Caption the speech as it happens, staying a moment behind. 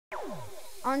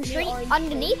Orange Yeah, tree. orange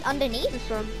Underneath. This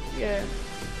one. Yeah.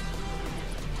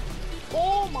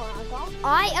 Oh my god.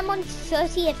 I am on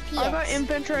 30 FPS. I got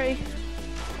infantry.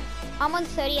 I'm on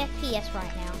 30 FPS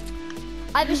right now.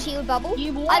 I have a shield bubble.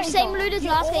 You've I've always same on- loot as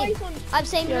you're last game. always on- I've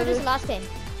same Yeah, loot as this- last game.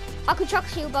 I could chuck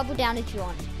shield bubble down if you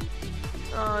want.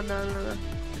 Oh no.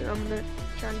 I'm gonna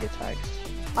try and get tags.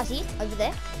 I see it over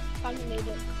there. I don't need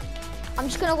it. I'm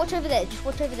just gonna watch over there. Just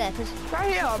watch over there, cause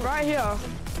Right here.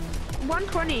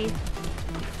 120.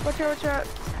 Watch out.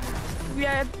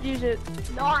 Yeah, use it.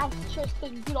 Nice,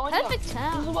 Tristan. Good on you. perfect This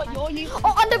time. is what you're using.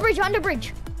 Oh, under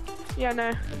bridge. Yeah, no.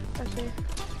 I see.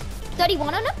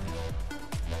 31 on him.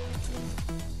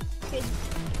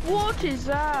 What is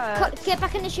that? Get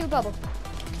back in the shield bubble.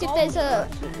 'Cause if Oh, there's a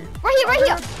right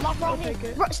here. Like I'll right here. take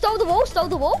it. Stole the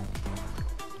wall.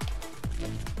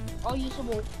 I'll use the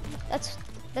wall.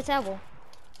 That's our wall.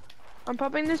 I'm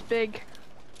popping this big.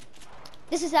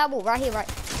 This is our wall right here, right.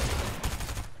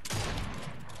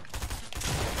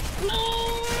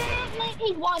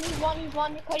 He's one.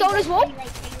 Cody, Stole his wall? Cody,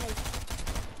 raise.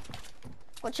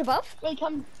 Watch above. Wait,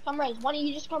 come raise. One of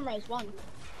you just come raise. One.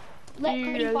 Let You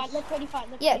Cody guys- fight. Let Cody fight.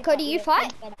 Yeah, Cody, you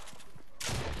fight.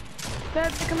 They're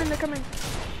coming.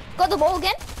 Got the wall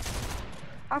again.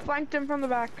 I flanked him from the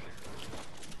back.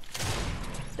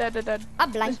 Dead. I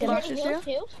blanked him. Splashes here?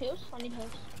 Heals. I need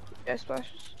heals. Yeah,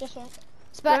 splashes. Just right.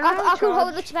 But Don't have I could hold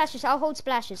the charge. splashes. I'll hold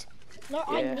splashes. No,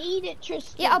 Yeah. I need it,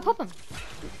 Tristan. Yeah, I'll pop them.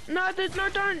 No,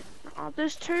 don't. Oh,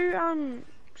 there's two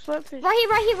slurpfish.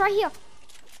 Right here.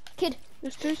 Kid.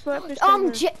 There's two slurpfish.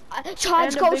 down there. Charge,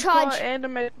 And a gold big claw charge. and a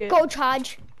medkit. Gold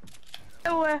charge.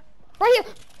 Oh, Right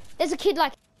here. There's a kid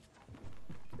like,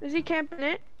 is he camping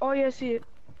it? Oh, yeah, I see it.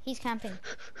 he's camping.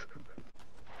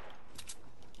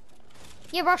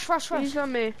 Yeah, rush. He's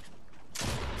on me.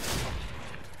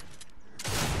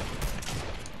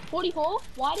 44.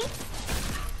 Widen.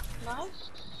 Nice.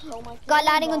 Oh my god. Guy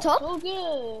landing on top. So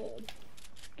good.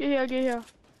 Get here.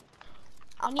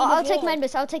 I need I'll a take wall.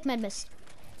 Medmiss.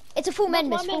 It's a full That's Medmiss,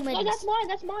 my full mid. No, Medmiss.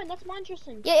 that's mine,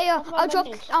 Tristan. Yeah. That's my I'll drop,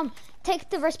 Medmiss. take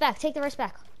the rest back.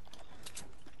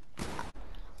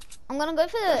 I'm gonna go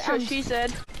for That's the, what she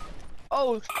said.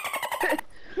 Oh,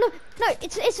 no,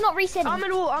 it's not resetting. I'm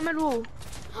at wall.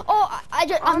 Oh,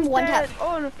 I'm one tap. dead.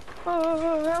 Oh, no.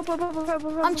 Oh,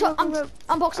 help.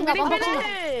 I'm boxing up.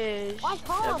 Finished. I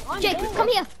can't. I'm Jake, dead. come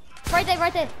here. Right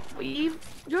there.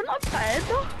 You're not dead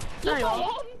though. No, Yes, you I are.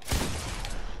 am.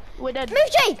 We're dead. Move,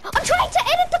 Jake. I'm trying to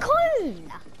edit the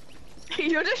cone.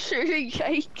 You're just shooting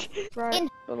Jake. Right In-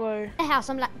 below. The house.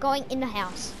 I'm going in the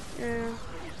house. Yeah.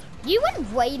 You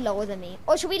went way lower than me.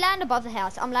 Or should we land above the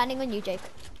house? I'm landing on you, Jake.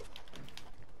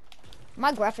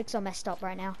 My graphics are messed up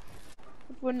right now.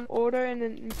 Put an order and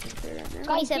an infantry right now.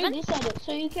 Guys, do 27? this edit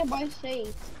so you can both see.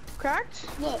 Cracked?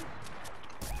 Look.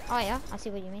 Oh yeah, I see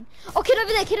what you mean. Oh, kid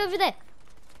over there.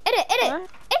 Edit. Huh?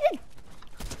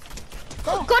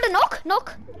 Oh, got a knock.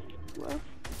 Well,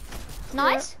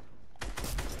 Nice.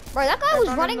 Bro, that guy I was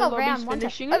found running him, the around lobby's one time.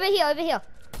 finishing it. Over here.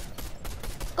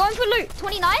 Going for loot.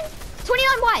 29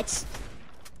 whites.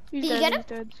 he's Did you dead, get him? he's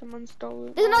dead. Someone stole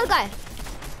it. There's another guy.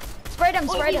 Sprayed him.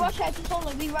 We rush out to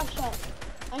solo. We rush out.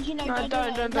 And you know, No,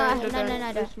 don't.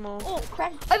 No. They're small. Oh,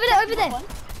 crap. Over there. One.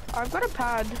 I've got a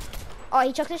pad. Oh,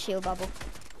 he chucked a shield bubble.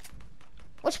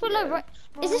 What's below? Yeah, Right?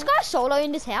 Is this guy solo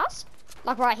in this house?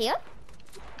 Like right here?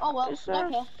 Oh, well, It's,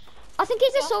 okay. I think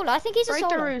he's a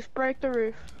solo. Break the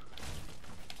roof.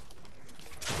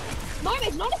 No,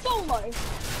 it's not a solo.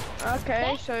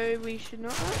 Okay, What? so we should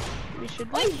not. We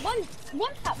should. Wait, one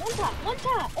tap.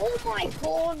 Oh my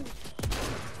god.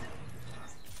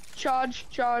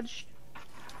 Charge.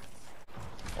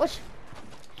 What's?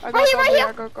 I Right got here.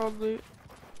 I got gold loot.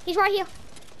 He's right here.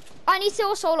 I need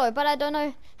still a solo, but I don't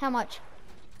know how much.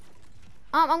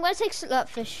 I'm gonna take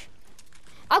slurpfish.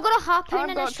 I've got a harpoon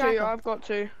and a striker. I've got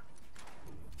two.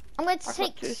 I'm gonna got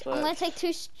take. two I'm gonna slurps. take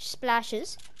two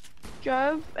splashes. Do you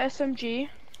have SMG?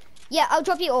 Yeah, I'll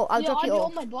drop you all. I'll Yeah, drop I you do all.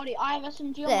 on my body. I have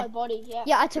SMG There. on my body. Yeah.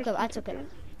 Yeah, I took it.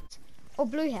 Oh,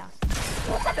 blue house.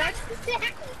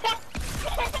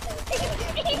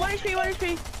 1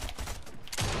 HP.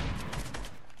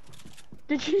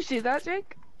 Did you see that,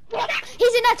 Jake?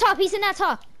 He's in that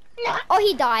top. Oh,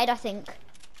 he died, I think.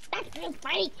 That's so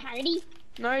funny, Cardi.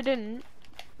 No, he didn't.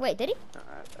 Wait, did he?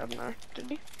 I don't know. Did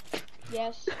he?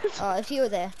 Yes. Oh, if you were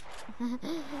there.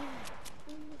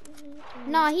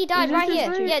 Nah, he died Is this right his here.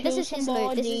 loot? Yeah, this Kill is his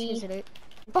loot. This is somebody. his loot.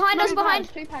 Behind us, behind.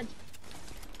 Two pads.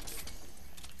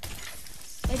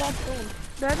 They died soon.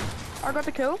 Dead. I got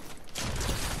the kill.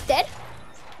 Dead.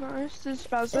 Nice. This is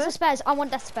Spaz There's there. a spaz. I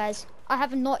want that spaz. I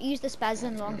have not used the spaz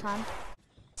in a long time.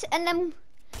 And then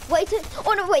Wait.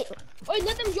 Oh no, wait. Wait,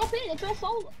 let them drop in. It's a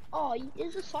solo. Oh,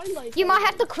 it's a solo. You might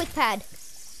have to quick pad.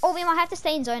 Or we might have to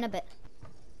stay in zone a bit.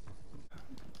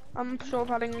 I'm short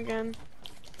padding again.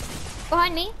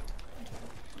 Behind me.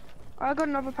 I got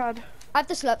another pad. I have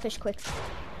to slurp fish quick.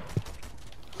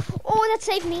 Oh, that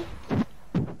saved me.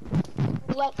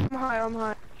 I'm high, I'm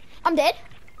high. I'm dead.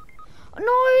 No,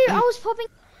 I was popping.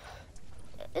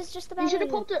 It's just about. You should have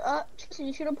popped it up.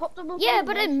 You should have popped it. Yeah,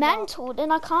 but it mantled,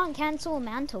 and I can't cancel a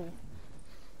mantle.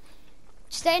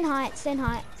 Stay in height. Stay in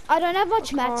height. I don't have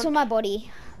much mats on my body.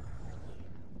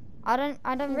 I don't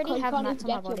really have mats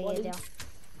on my body either.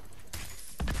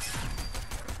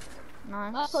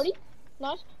 Nice. Sorry.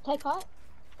 Nice. Take height.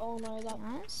 Oh no, that.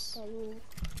 Nice.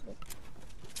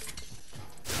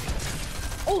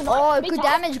 Oh nice. Oh, Big good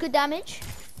height. damage. Good damage.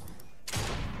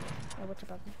 Oh, what's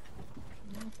above me?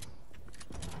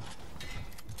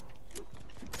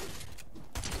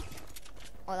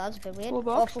 Oh, that was a bit weird. Full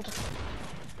box.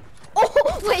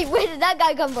 Oh, wait, where did that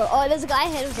guy come from? Oh, there's a guy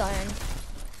ahead of zone.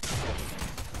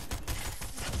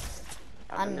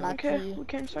 Unlucky. Okay, we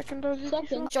came second.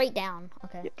 Second. Straight down.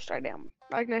 Okay. Yep, straight down.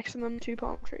 Like next to them, 2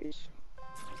 palm trees.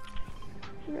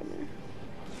 Right there.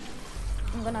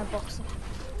 I'm gonna box him.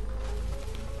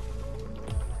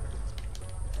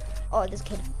 Oh, this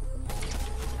kid.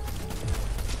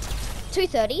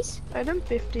 230s. Item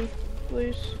 50.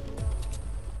 Blues.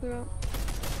 Yeah.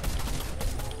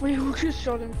 We all just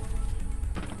shot him.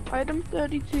 Item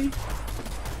 32.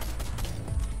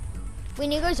 We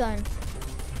need to go zone.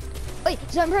 Wait,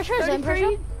 zone pressure, zone 33,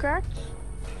 pressure. cracked.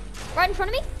 Right in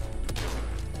front of me.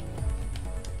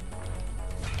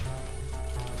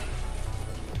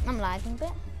 I'm lagging a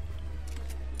bit.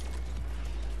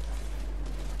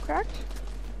 Cracked.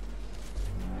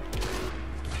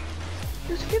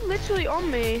 This kid literally on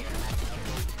me.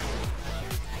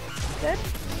 Dead.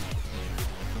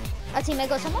 Our teammate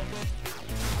got someone.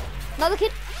 Another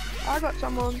kid. I got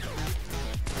someone.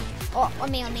 Oh, on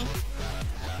me, on me.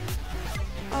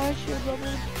 I should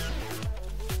rubber.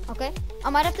 Okay. I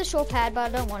might have to short pad,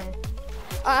 but I don't want to.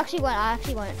 I actually won't. I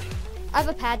have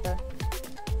a pad though.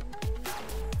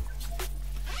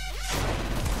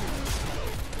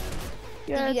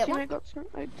 Yeah, you get teammate one? got some.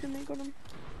 Teammate got him.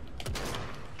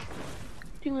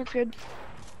 Teammate's good.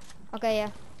 Okay,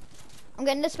 yeah. I'm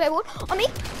getting the spare ward. On me.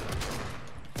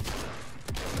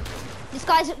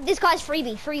 This guy's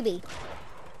freebie.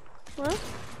 What?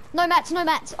 No mats, no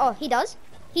mats. Oh, he does.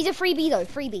 He's a freebie though,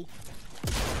 freebie.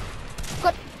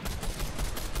 Got.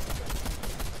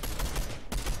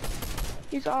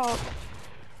 He's up.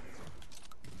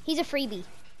 He's a freebie.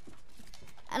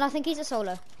 And I think he's a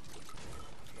solo.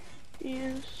 He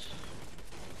is.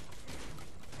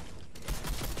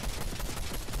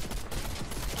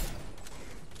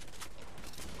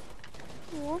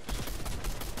 What?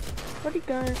 Where'd he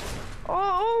go?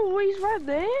 Oh, he's right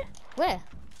there. Where?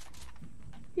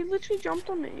 He literally jumped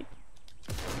on me.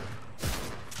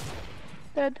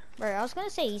 Dead. Bro, I was gonna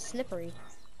say he's slippery.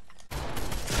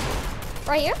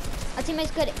 Right here. Our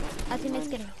teammate's good. Our teammate's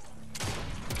getting.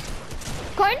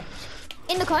 Cone.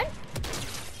 In the cone.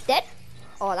 Dead.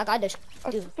 Oh, that guy just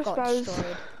got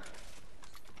destroyed.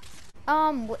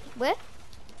 Where?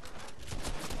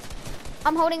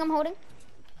 I'm holding.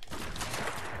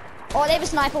 Oh, they have a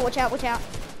sniper. Watch out.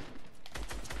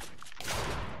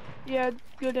 Yeah,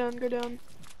 go down. Go down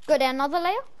another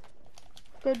layer.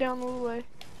 Go down all the way.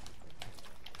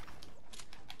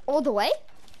 All the way.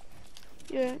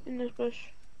 Yeah, in this bush.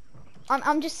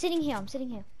 I'm just sitting here.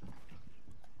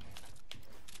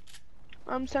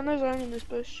 Send those zone in this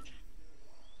bush.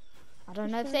 I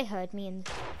don't know if they heard me in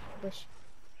the bush.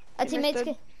 Our He teammate's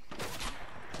missed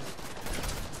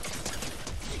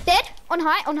dead. On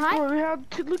high. Oh,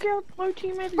 look how low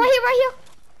teammate is. Right here.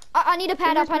 I need a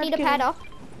pad Give up. me his medkit.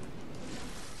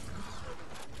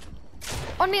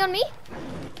 On me.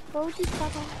 Why would you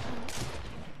pad up?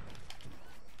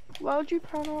 Why would you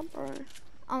pad up, bro?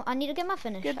 I need to get my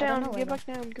finish. Get I don't down, know get where back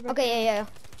down, get back Okay, yeah.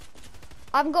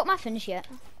 I haven't got my finish yet.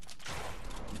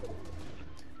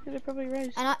 They probably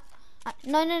raised. And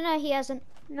no, he hasn't.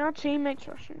 Now teammates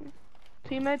rushing.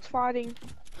 Teammates fighting.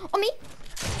 On me.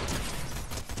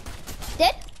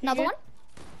 Dead. Another good? one.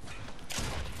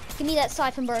 Give me that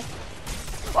siphon, bro.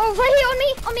 Oh, right here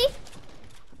on me.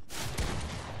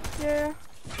 Yeah.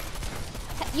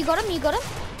 You got him.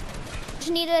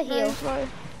 Just need a heal. Nice, low.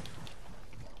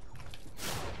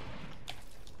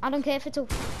 I don't care if it's all.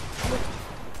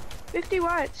 50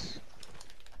 whites.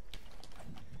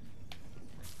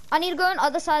 I need to go on the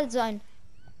other side of the zone.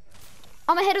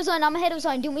 I'm ahead of zone.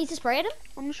 Do you want me to spray at him?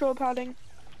 I'm short padding.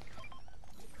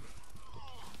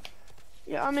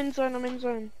 Yeah, I'm in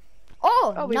zone.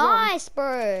 Oh, Oh, we won. nice,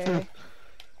 bro.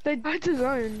 They died to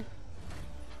zone.